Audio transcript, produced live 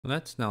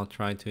Let's now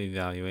try to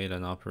evaluate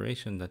an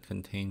operation that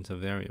contains a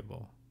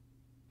variable.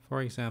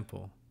 For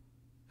example,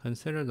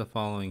 consider the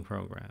following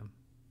program.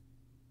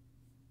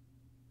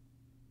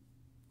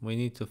 We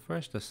need to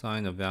first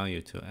assign a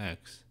value to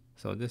x,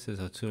 so this is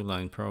a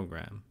two-line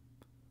program.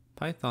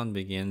 Python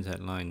begins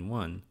at line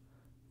 1,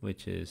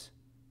 which is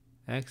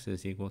x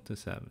is equal to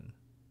 7.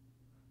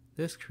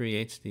 This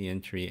creates the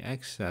entry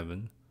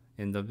x7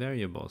 in the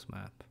variables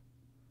map.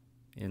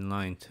 In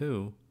line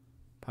 2,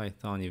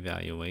 Python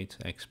evaluates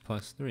x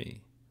plus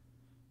 3.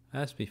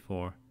 As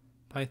before,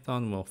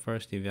 Python will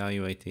first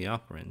evaluate the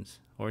operands,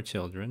 or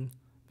children,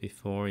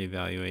 before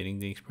evaluating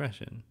the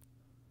expression.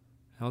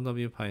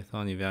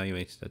 LWPython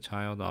evaluates the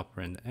child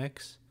operand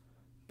x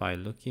by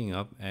looking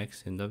up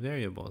x in the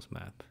variables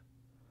map.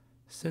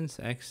 Since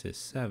x is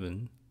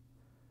 7,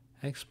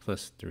 x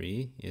plus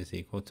 3 is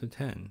equal to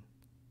 10.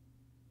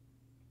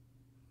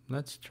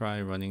 Let's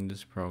try running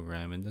this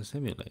program in the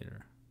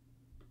simulator.